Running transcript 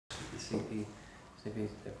sleepy, sleepy,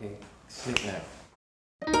 okay, sleep now.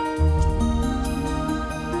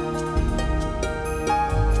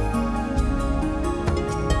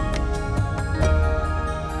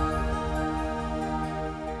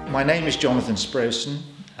 My name is Jonathan Sprosen.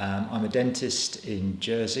 I'm a dentist in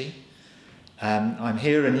Jersey. I'm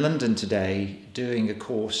here in London today doing a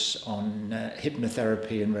course on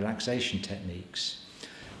hypnotherapy and relaxation techniques.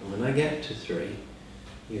 And when I get to 3,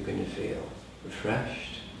 you're going to feel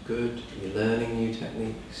refreshed, good, you're learning new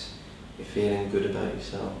techniques, you're feeling good about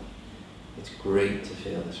yourself. It's great to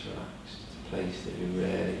feel this relaxed. It's a place that you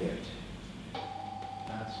rarely go to.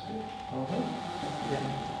 That's good.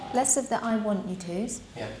 Yeah. Less of the I want you to's.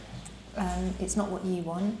 Yeah. It's not what you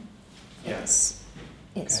want. Yeah. It's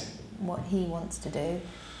Okay. what he wants to do.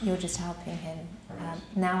 You're just helping him.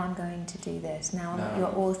 Now I'm going to do this. Now you're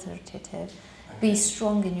authoritative. Okay. Be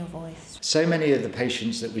strong in your voice. So many of the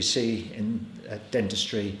patients that we see in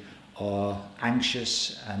dentistry are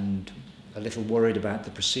anxious and a little worried about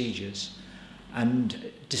the procedures.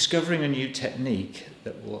 And discovering a new technique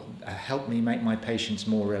that will help me make my patients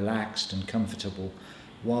more relaxed and comfortable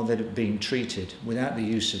while they're being treated without the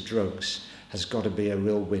use of drugs has got to be a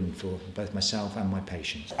real win for both myself and my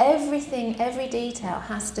patients. Everything, every detail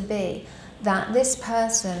has to be that this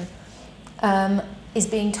person is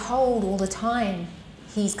being told all the time,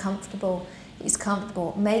 he's comfortable, he's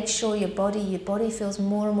comfortable. Make sure your body feels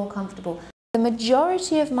more and more comfortable. The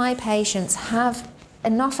majority of my patients have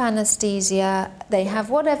enough anesthesia, they have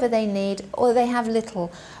whatever they need, or they have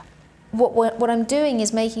little. What I'm doing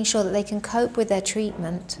is making sure that they can cope with their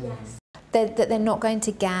treatment, that they're not going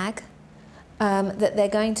to gag, that they're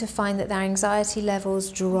going to find that their anxiety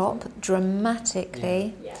levels drop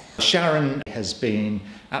dramatically. Yeah. Sharon has been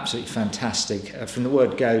absolutely fantastic. From the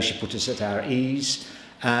word go, she put us at our ease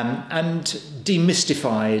and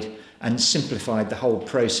demystified and simplified the whole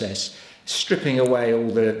process, stripping away all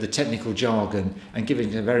the technical jargon and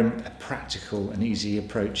giving a very practical and easy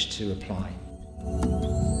approach to apply.